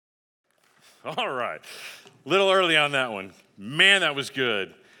All right. A little early on that one. Man, that was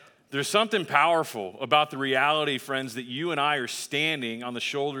good. There's something powerful about the reality, friends, that you and I are standing on the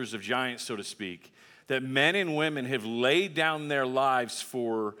shoulders of giants, so to speak, that men and women have laid down their lives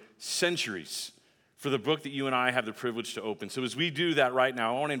for centuries for the book that you and I have the privilege to open. So as we do that right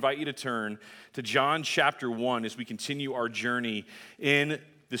now, I want to invite you to turn to John chapter 1 as we continue our journey in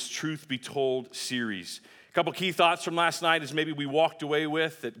this Truth Be Told series. A couple key thoughts from last night is maybe we walked away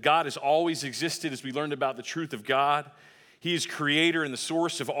with that God has always existed as we learned about the truth of God. He is creator and the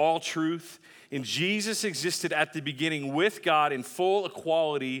source of all truth. And Jesus existed at the beginning with God in full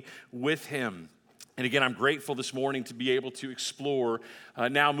equality with him. And again, I'm grateful this morning to be able to explore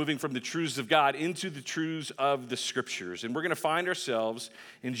now moving from the truths of God into the truths of the Scriptures. And we're going to find ourselves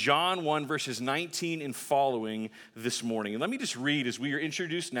in John 1, verses 19 and following this morning. And let me just read as we are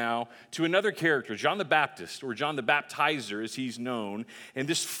introduced now to another character, John the Baptist, or John the Baptizer as he's known, and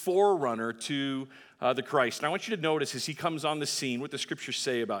this forerunner to the Christ. And I want you to notice as he comes on the scene what the Scriptures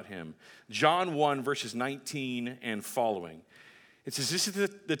say about him. John 1, verses 19 and following. It says, this is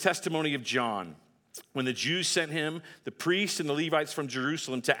the testimony of John. When the Jews sent him, the priests and the Levites from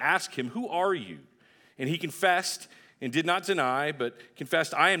Jerusalem, to ask him, "Who are you?" And he confessed and did not deny, but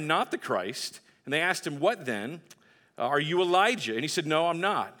confessed, "I am not the Christ." And they asked him, "What then? Are you Elijah?" And he said, "No, I'm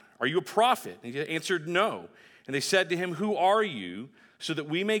not." "Are you a prophet?" And he answered, "No." And they said to him, "Who are you? So that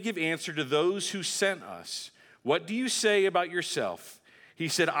we may give answer to those who sent us. What do you say about yourself?" He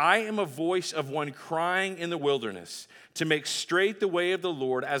said, "I am a voice of one crying in the wilderness, to make straight the way of the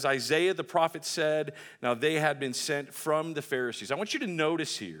Lord, as Isaiah the prophet said, now they had been sent from the Pharisees." I want you to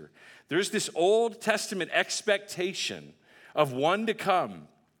notice here, there's this Old Testament expectation of one to come,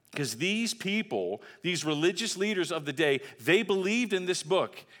 because these people, these religious leaders of the day, they believed in this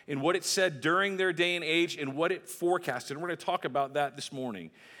book, in what it said during their day and age, and what it forecasted. And we're going to talk about that this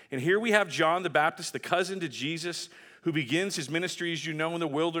morning. And here we have John the Baptist, the cousin to Jesus, who begins his ministry, as you know, in the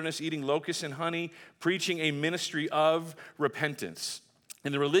wilderness, eating locusts and honey, preaching a ministry of repentance.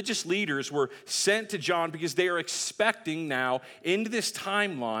 And the religious leaders were sent to John because they are expecting now, into this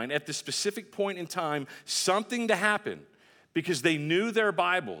timeline, at this specific point in time, something to happen, because they knew their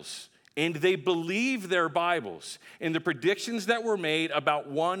Bibles and they believed their Bibles and the predictions that were made about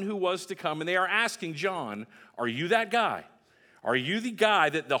one who was to come. And they are asking John, "Are you that guy? Are you the guy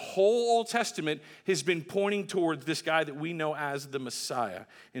that the whole Old Testament has been pointing towards, this guy that we know as the Messiah?"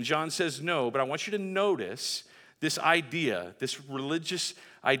 And John says no, but I want you to notice this idea, this religious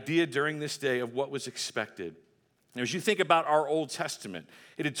idea during this day of what was expected. Now, as you think about our Old Testament,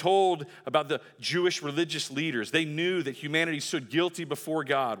 it had told about the Jewish religious leaders. They knew that humanity stood guilty before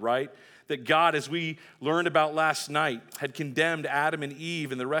God, right? That God, as we learned about last night, had condemned Adam and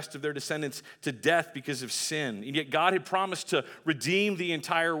Eve and the rest of their descendants to death because of sin. And yet God had promised to redeem the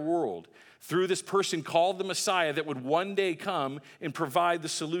entire world through this person called the Messiah that would one day come and provide the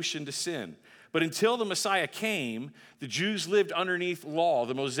solution to sin. But until the Messiah came, the Jews lived underneath law,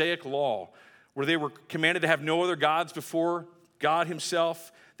 the Mosaic law, where they were commanded to have no other gods before God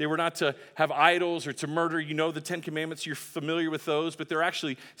himself. They were not to have idols or to murder. You know the 10 Commandments, you're familiar with those, but there are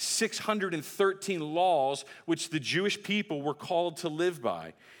actually 613 laws which the Jewish people were called to live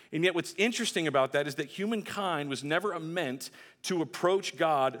by. And yet what's interesting about that is that humankind was never meant to approach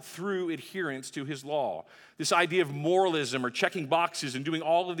God through adherence to his law. This idea of moralism or checking boxes and doing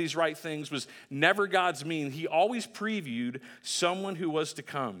all of these right things was never God's mean. He always previewed someone who was to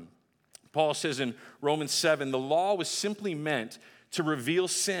come. Paul says in Romans 7, the law was simply meant to reveal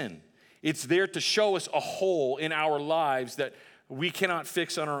sin. It's there to show us a hole in our lives that we cannot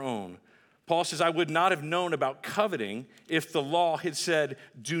fix on our own. Paul says, I would not have known about coveting if the law had said,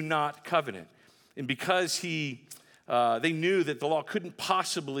 do not covet. And because they knew that the law couldn't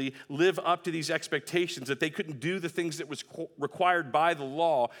possibly live up to these expectations, that they couldn't do the things that was required by the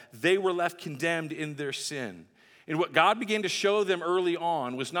law, they were left condemned in their sin. And what God began to show them early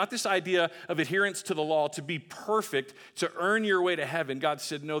on was not this idea of adherence to the law, to be perfect, to earn your way to heaven. God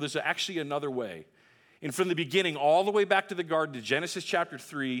said, no, there's actually another way. And from the beginning, all the way back to the garden, to Genesis chapter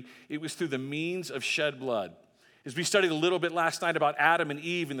 3, it was through the means of shed blood. As we studied a little bit last night about Adam and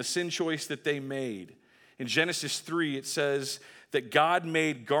Eve and the sin choice that they made. In Genesis 3, it says that God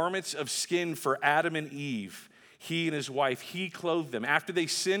made garments of skin for Adam and Eve. He and his wife, he clothed them. After they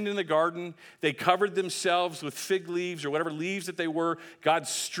sinned in the garden, they covered themselves with fig leaves or whatever leaves that they were. God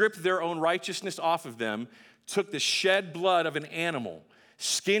stripped their own righteousness off of them, took the shed blood of an animal,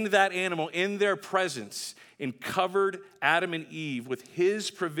 skinned that animal in their presence, and covered Adam and Eve with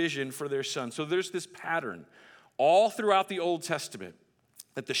his provision for their son. So there's this pattern all throughout the Old Testament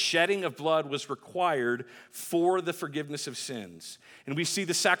that the shedding of blood was required for the forgiveness of sins. And we see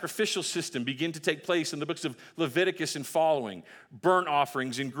the sacrificial system begin to take place in the books of Leviticus and following. Burnt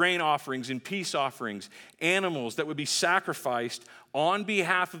offerings and grain offerings and peace offerings, animals that would be sacrificed on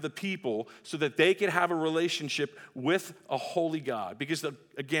behalf of the people so that they could have a relationship with a holy God. Because,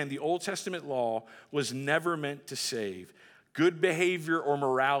 again, the Old Testament law was never meant to save. Good behavior or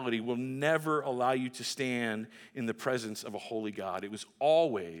morality will never allow you to stand in the presence of a holy God. It was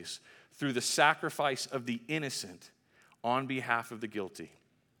always through the sacrifice of the innocent on behalf of the guilty.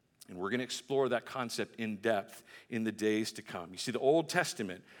 And we're going to explore that concept in depth in the days to come. You see, the Old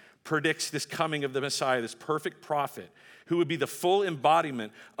Testament predicts this coming of the Messiah, this perfect prophet who would be the full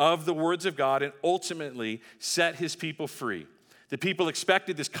embodiment of the words of God and ultimately set his people free. The people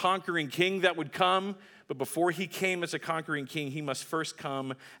expected this conquering king that would come, but before he came as a conquering king, he must first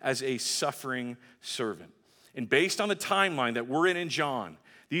come as a suffering servant. And based on the timeline that we're in John,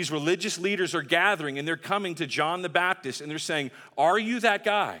 these religious leaders are gathering and they're coming to John the Baptist and they're saying, are you that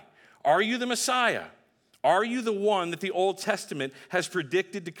guy? Are you the Messiah? Are you the one that the Old Testament has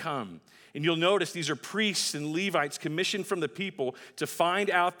predicted to come? And you'll notice these are priests and Levites commissioned from the people to find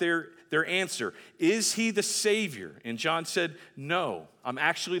out their answer. Is he the Savior? And John said, no, I'm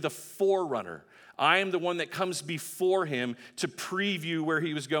actually the forerunner. I am the one that comes before him to preview where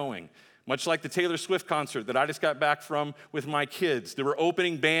he was going. Much like the Taylor Swift concert that I just got back from with my kids. There were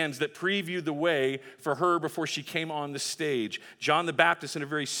opening bands that previewed the way for her before she came on the stage. John the Baptist, in a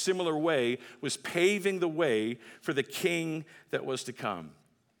very similar way, was paving the way for the king that was to come.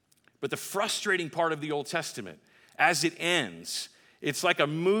 But the frustrating part of the Old Testament, as it ends, it's like a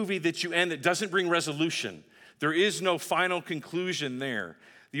movie that you end that doesn't bring resolution. There is no final conclusion there.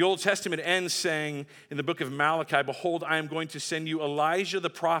 The Old Testament ends saying in the book of Malachi, behold, I am going to send you Elijah the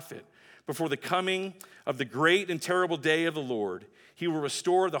prophet before the coming of the great and terrible day of the Lord. He will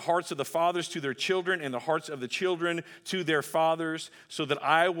restore the hearts of the fathers to their children and the hearts of the children to their fathers, so that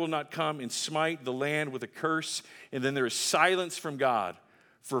I will not come and smite the land with a curse. And then there is silence from God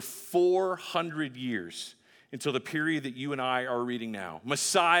for 400 years until the period that you and I are reading now.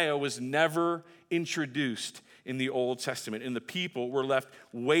 Messiah was never introduced in the Old Testament, and the people were left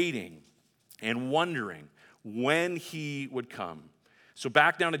waiting and wondering when he would come. So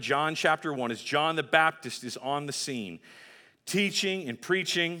back down to John chapter 1, as John the Baptist is on the scene, teaching and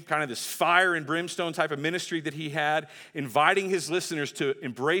preaching, kind of this fire and brimstone type of ministry that he had, inviting his listeners to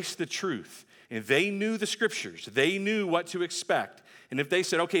embrace the truth. And they knew the scriptures. They knew what to expect. And if they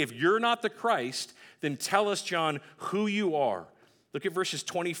said, okay, if you're not the Christ, then tell us, John, who you are. Look at verses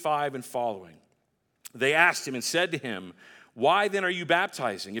 25 and following. They asked him and said to him, why then are you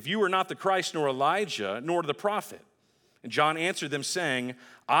baptizing, if you are not the Christ, nor Elijah, nor the prophet? And John answered them, saying,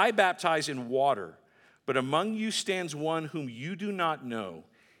 I baptize in water, but among you stands one whom you do not know.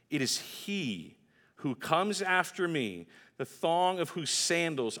 It is he who comes after me, the thong of whose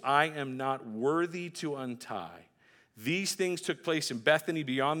sandals I am not worthy to untie. These things took place in Bethany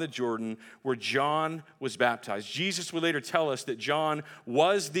beyond the Jordan, where John was baptized. Jesus would later tell us that John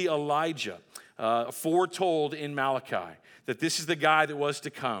was the Elijah foretold in Malachi, that this is the guy that was to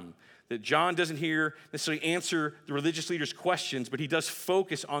come. That John doesn't here necessarily answer the religious leaders' questions, but he does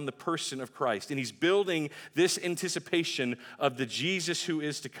focus on the person of Christ. And he's building this anticipation of the Jesus who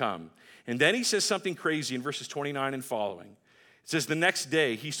is to come. And then he says something crazy in verses 29 and following. It says, the next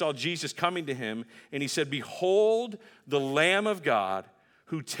day he saw Jesus coming to him, and he said, behold the Lamb of God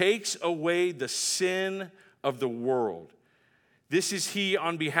who takes away the sin of the world. This is he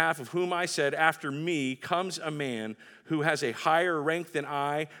on behalf of whom I said, after me comes a man who has a higher rank than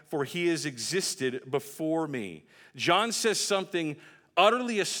I, for he has existed before me. John says something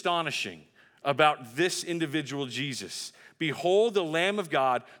utterly astonishing about this individual Jesus. Behold the Lamb of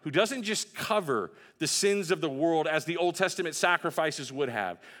God who doesn't just cover the sins of the world as the Old Testament sacrifices would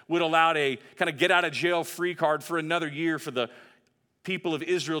have, would allow a kind of get out of jail free card for another year for the people of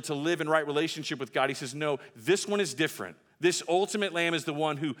Israel to live in right relationship with God. He says, no, this one is different. This ultimate Lamb is the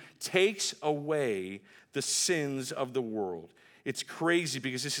one who takes away the sins of the world. It's crazy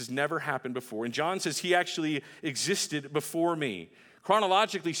because this has never happened before. And John says he actually existed before me.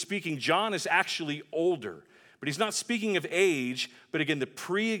 Chronologically speaking, John is actually older. But he's not speaking of age, but again, the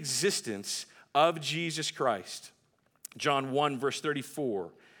pre-existence of Jesus Christ. John 1, verse 34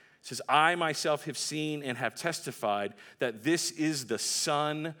 says, I myself have seen and have testified that this is the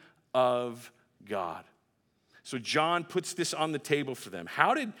Son of God. So John puts this on the table for them.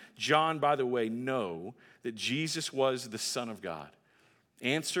 How did John, by the way, know that Jesus was the Son of God?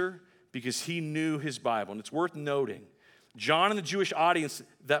 Answer, because he knew his Bible. And it's worth noting, John and the Jewish audience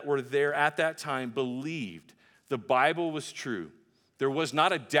that were there at that time believed the Bible was true, There was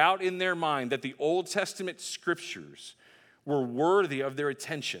not a doubt in their mind that the Old Testament scriptures were worthy of their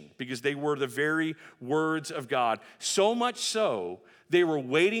attention because they were the very words of God. So much so, they were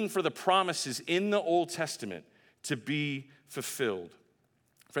waiting for the promises in the Old Testament to be fulfilled.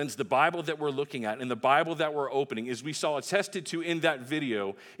 Friends, the Bible that we're looking at and the Bible that we're opening, as we saw attested to in that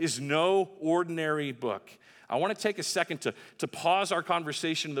video, is no ordinary book. I want to take a second to pause our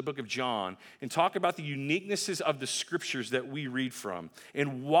conversation in the book of John and talk about the uniquenesses of the scriptures that we read from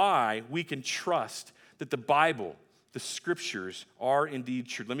and why we can trust that the Bible, the scriptures, are indeed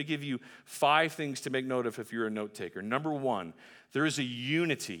true. Let me give you 5 things to make note of if you're a note taker. Number 1, there is a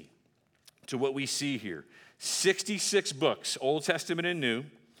unity to what we see here. 66 books, Old Testament and New,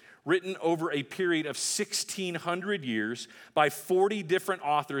 written over a period of 1,600 years by 40 different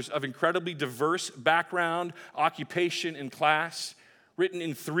authors of incredibly diverse background, occupation, and class, written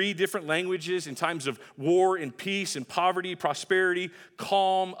in 3 different languages in times of war and peace and poverty, prosperity,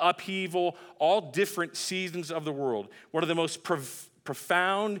 calm, upheaval, all different seasons of the world. One of the most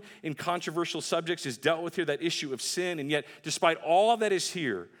profound and controversial subjects is dealt with here, that issue of sin, and yet despite all that is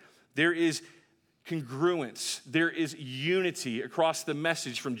here, there is congruence, there is unity across the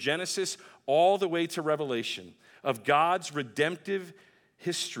message from Genesis all the way to Revelation of God's redemptive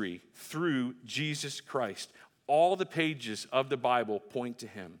history through Jesus Christ. All the pages of the Bible point to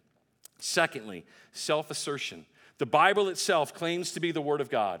him. Secondly, self-assertion. The Bible itself claims to be the Word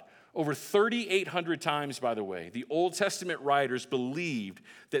of God. Over 3,800 times, by the way, the Old Testament writers believed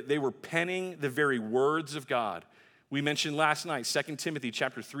that they were penning the very words of God. We mentioned last night, 2 Timothy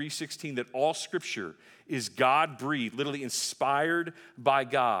chapter 3:16, that all scripture is God-breathed, literally inspired by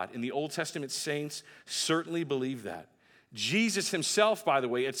God. And the Old Testament saints certainly believe that. Jesus himself, by the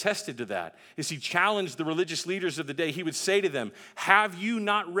way, attested to that. As he challenged the religious leaders of the day, he would say to them, "Have you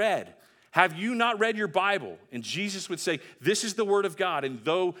not read? Have you not read your Bible?" And Jesus would say, "This is the word of God." And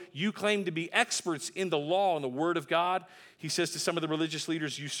though you claim to be experts in the law and the word of God, he says to some of the religious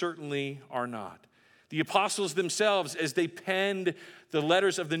leaders, "You certainly are not." The apostles themselves, as they penned the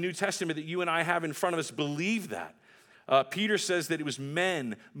letters of the New Testament that you and I have in front of us, believe that. Peter says that it was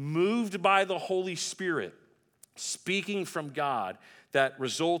men moved by the Holy Spirit, speaking from God, that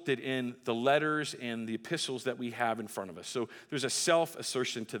resulted in the letters and the epistles that we have in front of us. So there's a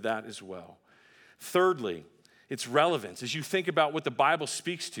self-assertion to that as well. Thirdly, its relevance. As you think about what the Bible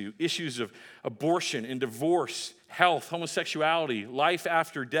speaks to, issues of abortion and divorce, health, homosexuality, life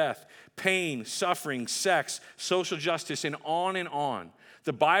after death, pain, suffering, sex, social justice, and on and on.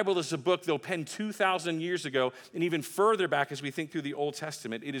 The Bible is a book, though penned 2,000 years ago, and even further back as we think through the Old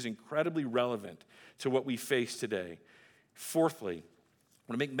Testament, it is incredibly relevant to what we face today. Fourthly, I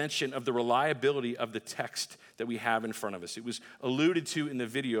want to make mention of the reliability of the text that we have in front of us. It was alluded to in the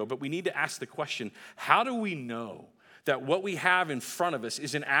video, but we need to ask the question, how do we know that what we have in front of us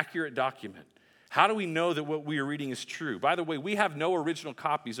is an accurate document? How do we know that what we are reading is true? By the way, we have no original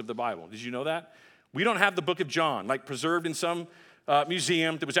copies of the Bible. Did you know that? We don't have the book of John, like preserved in some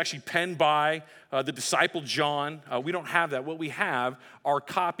museum that was actually penned by the disciple John. We don't have that. What we have are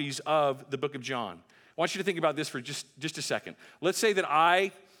copies of the book of John. I want you to think about this for just a second. Let's say that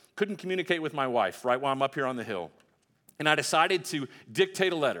I couldn't communicate with my wife, right, while I'm up here on the hill. And I decided to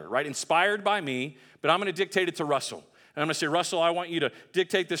dictate a letter, right, inspired by me, but I'm going to dictate it to Russell. And I'm going to say, "Russell, I want you to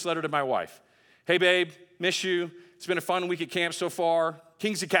dictate this letter to my wife. Hey, babe, miss you. It's been a fun week at camp so far.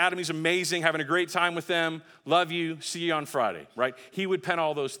 King's Academy's amazing, having a great time with them. Love you. See you on Friday," right? He would pen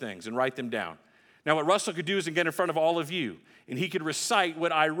all those things and write them down. Now, what Russell could do is get in front of all of you, and he could recite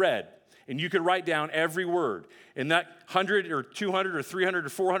what I read. And you could write down every word. And that 100 or 200 or 300 or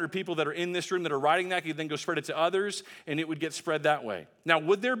 400 people that are in this room that are writing that could then go spread it to others, and it would get spread that way. Now,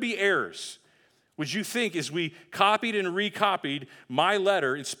 would there be errors? Would you think as we copied and recopied my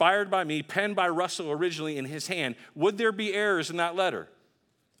letter, inspired by me, penned by Russell originally in his hand, would there be errors in that letter?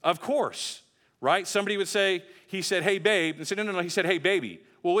 Of course, right? Somebody would say, he said, "Hey, babe." And say, no, he said, "Hey, baby."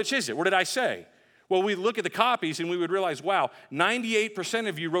 Well, which is it? What did I say? Well, we look at the copies and we would realize, wow, 98%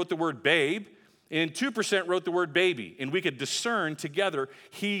 of you wrote the word babe and 2% wrote the word baby. And we could discern together,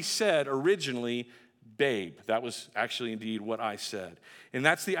 he said originally babe. That was actually indeed what I said. And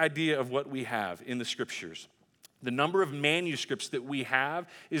that's the idea of what we have in the scriptures. The number of manuscripts that we have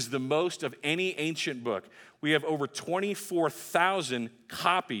is the most of any ancient book. We have over 24,000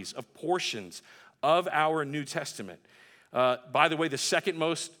 copies of portions of our New Testament. By the way, the second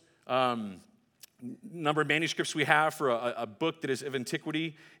most number of manuscripts we have for a book that is of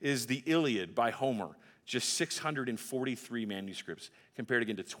antiquity is the Iliad by Homer. just 643 manuscripts, compared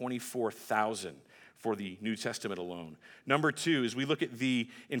again to 24,000 for the New Testament alone. Number two, as we look at the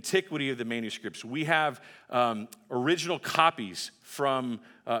antiquity of the manuscripts, we have original copies from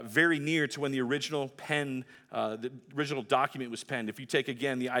very near to when the original document was penned. If you take,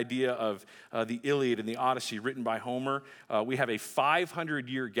 again, the idea of the Iliad and the Odyssey written by Homer, we have a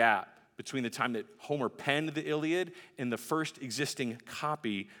 500-year gap between the time that Homer penned the Iliad and the first existing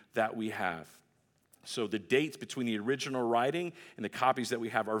copy that we have. So the dates between the original writing and the copies that we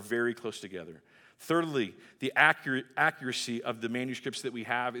have are very close together. Thirdly, the accuracy of the manuscripts that we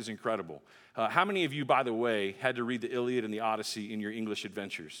have is incredible. How many of you, by the way, had to read the Iliad and the Odyssey in your English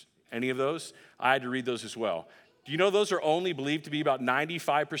adventures? Any of those? I had to read those as well. Do you know those are only believed to be about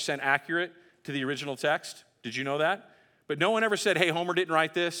 95% accurate to the original text? Did you know that? But no one ever said, hey, Homer didn't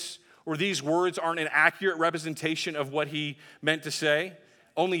write this, or these words aren't an accurate representation of what he meant to say.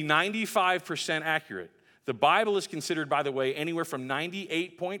 Only 95% accurate. The Bible is considered, by the way, anywhere from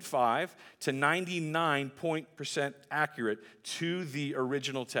 98.5 to 99% accurate to the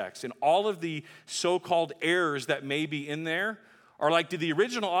original text. And all of the so-called errors that may be in there are like, did the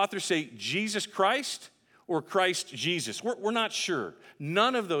original author say Jesus Christ or Christ Jesus? We're not sure.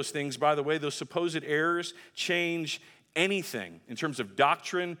 None of those things, by the way, those supposed errors change anything in terms of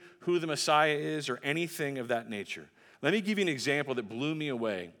doctrine, who the Messiah is, or anything of that nature. Let me give you an example that blew me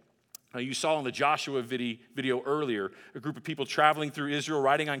away. You saw in the Joshua video earlier, a group of people traveling through Israel,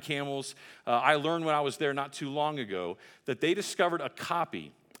 riding on camels. I learned when I was there not too long ago that they discovered a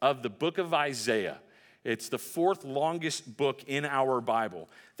copy of the book of Isaiah. It's the fourth longest book in our Bible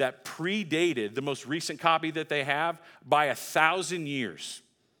that predated the most recent copy that they have by 1,000 years.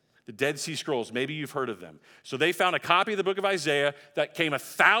 The Dead Sea Scrolls, maybe you've heard of them. So they found a copy of the book of Isaiah that came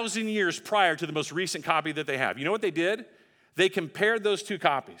 1,000 years prior to the most recent copy that they have. You know what they did? They compared those two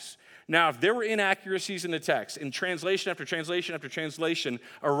copies. Now, if there were inaccuracies in the text, and translation after translation after translation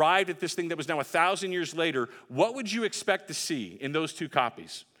arrived at this thing that was now 1,000 years later, what would you expect to see in those two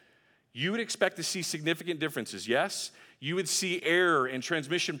copies? You would expect to see significant differences, yes? You would see error and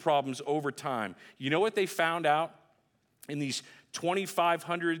transmission problems over time. You know what they found out in these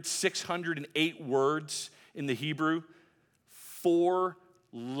 2,500, 608 words in the Hebrew? 4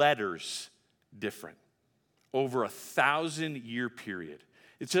 letters different over a 1,000-year period.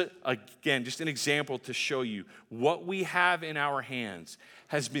 It's, again, just an example to show you what we have in our hands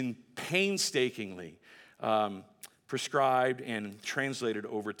has been painstakingly prescribed and translated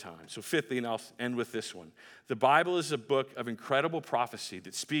over time. So fifthly, and I'll end with this one, the Bible is a book of incredible prophecy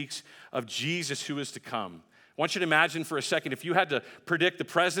that speaks of Jesus who is to come. I want you to imagine for a second if you had to predict the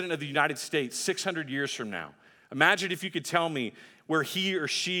President of the United States 600 years from now. Imagine if you could tell me where he or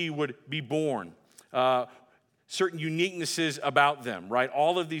she would be born, certain uniquenesses about them, right?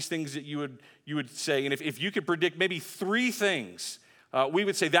 All of these things that you would say. And if you could predict maybe 3 things, we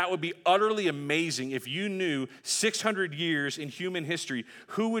would say that would be utterly amazing if you knew 600 years in human history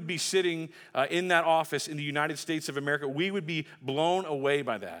who would be sitting in that office in the United States of America. We would be blown away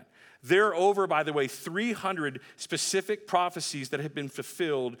by that. There are over, by the way, 300 specific prophecies that have been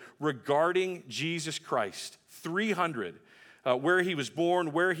fulfilled regarding Jesus Christ. 300. Where he was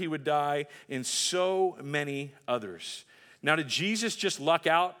born, where he would die, and so many others. Now, did Jesus just luck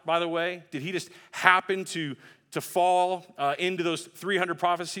out, by the way? Did he just happen to fall into those 300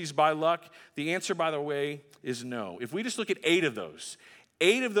 prophecies by luck? The answer, by the way, is no. If we just look at 8 of those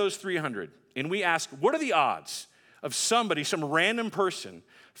 300, and we ask, what are the odds of somebody, some random person,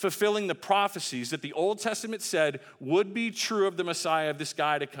 fulfilling the prophecies that the Old Testament said would be true of the Messiah, of this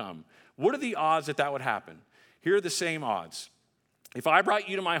guy to come? What are the odds that that would happen? Here are the same odds. If I brought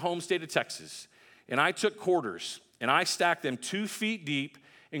you to my home state of Texas and I took quarters and I stacked them 2 feet deep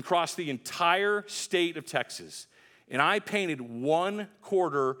and crossed the entire state of Texas, and I painted 1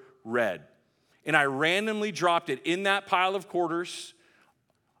 quarter red, and I randomly dropped it in that pile of quarters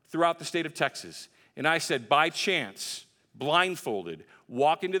throughout the state of Texas, and I said, by chance, blindfolded,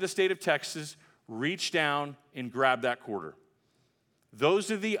 walk into the state of Texas, reach down and grab that quarter.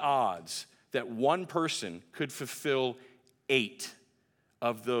 Those are the odds that one person could fulfill 8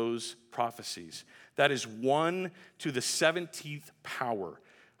 of those prophecies. That is 1 to the 17th power.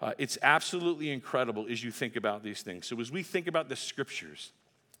 It's absolutely incredible as you think about these things. So as we think about the scriptures,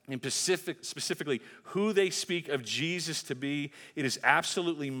 and specifically who they speak of Jesus to be, it is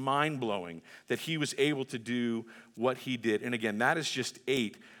absolutely mind-blowing that he was able to do what he did. And again, that is just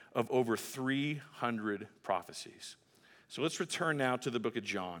 8 of over 300 prophecies. So let's return now to the book of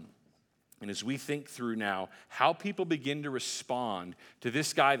John. And as we think through now how people begin to respond to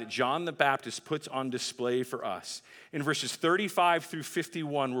this guy that John the Baptist puts on display for us, in verses 35 through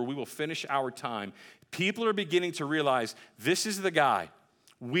 51, where we will finish our time, People are beginning to realize this is the guy.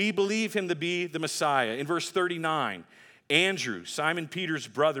 We believe him to be the Messiah. In verse 39, Andrew, Simon Peter's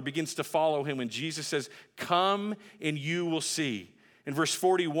brother, begins to follow him when Jesus says, "Come and you will see." In verse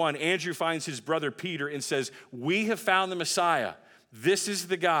 41, Andrew finds his brother Peter and says, "We have found the Messiah. This is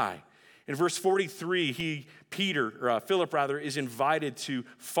the guy." In verse 43, Philip is invited to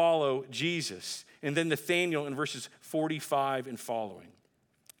follow Jesus. And then Nathanael in verses 45 and following.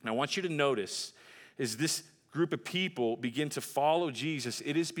 And I want you to notice, as this group of people begin to follow Jesus,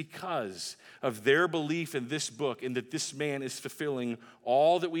 it is because of their belief in this book and that this man is fulfilling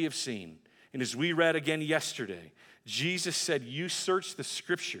all that we have seen. And as we read again yesterday, Jesus said, "You search the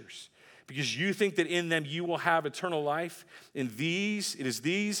scriptures because you think that in them you will have eternal life. And it is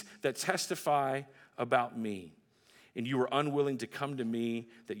these that testify about me. And you are unwilling to come to me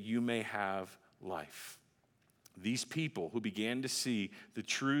that you may have life." These people who began to see the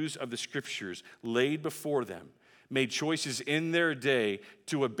truths of the scriptures laid before them made choices in their day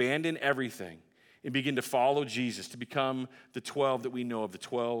to abandon everything and begin to follow Jesus, to become the 12 that we know of, the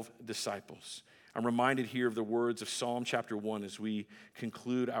 12 disciples. I'm reminded here of the words of Psalm chapter 1 as we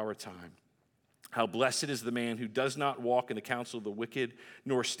conclude our time. How blessed is the man who does not walk in the counsel of the wicked,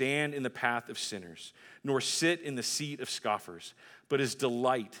 nor stand in the path of sinners, nor sit in the seat of scoffers, but his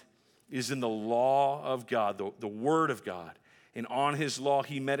delight is in the law of God, the word of God. And on his law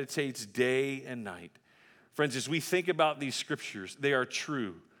he meditates day and night. Friends, as we think about these scriptures, they are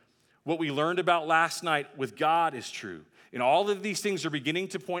true. What we learned about last night with God is true. And all of these things are beginning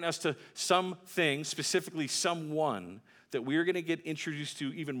to point us to something, specifically someone, that we are going to get introduced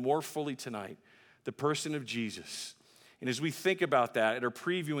to even more fully tonight, the person of Jesus. And as we think about that and are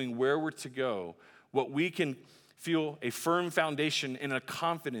previewing where we're to go, what we can feel a firm foundation and a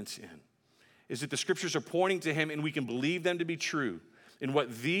confidence in is that the scriptures are pointing to him and we can believe them to be true. And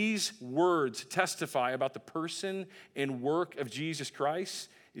what these words testify about the person and work of Jesus Christ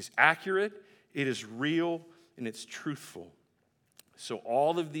is accurate, it is real, and it's truthful. So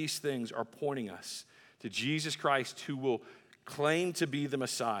all of these things are pointing us to Jesus Christ, who will claim to be the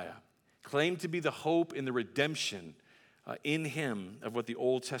Messiah, claim to be the hope and the redemption in him of what the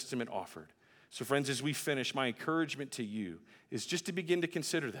Old Testament offered. So friends, as we finish, my encouragement to you is just to begin to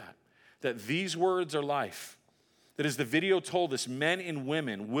consider that these words are life. That as the video told us, men and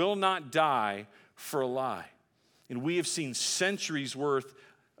women will not die for a lie. And we have seen centuries worth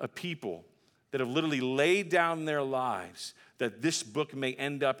of people that have literally laid down their lives that this book may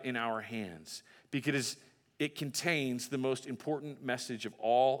end up in our hands, because it contains the most important message of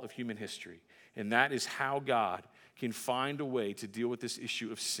all of human history. And that is how God can find a way to deal with this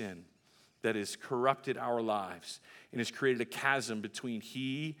issue of sin that has corrupted our lives and has created a chasm between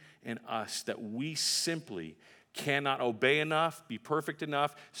he and us that we simply cannot obey enough, be perfect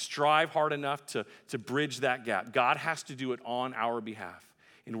enough, strive hard enough to bridge that gap. God has to do it on our behalf.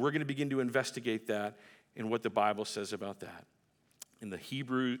 And we're going to begin to investigate that and what the Bible says about that. And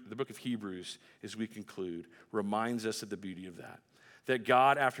the book of Hebrews, as we conclude, reminds us of the beauty of that. That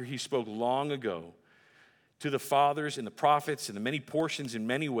God, after he spoke long ago to the fathers and the prophets and the many portions in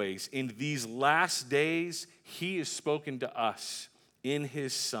many ways, in these last days, he has spoken to us in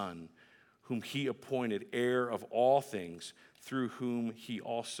his Son, whom he appointed heir of all things, through whom he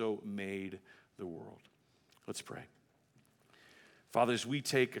also made the world. Let's pray. Father, as we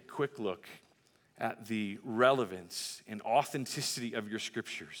take a quick look at the relevance and authenticity of your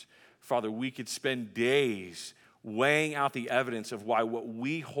scriptures, Father, we could spend days weighing out the evidence of why what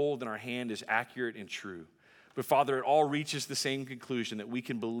we hold in our hand is accurate and true. But Father, it all reaches the same conclusion, that we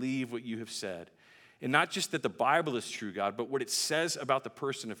can believe what you have said. And not just that the Bible is true, God, but what it says about the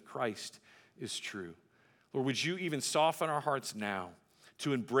person of Christ is true. Lord, would you even soften our hearts now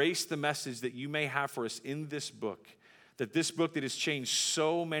to embrace the message that you may have for us in this book, that this book that has changed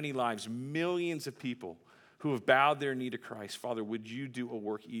so many lives, millions of people who have bowed their knee to Christ. Father, would you do a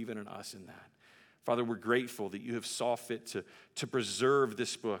work even in us in that? Father, we're grateful that you have saw fit to preserve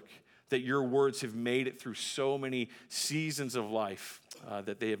this book, that your words have made it through so many seasons of life,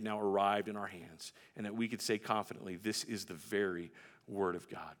 that they have now arrived in our hands, and that we could say confidently, this is the very word of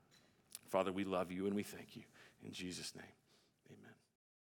God. Father, we love you and we thank you. In Jesus' name.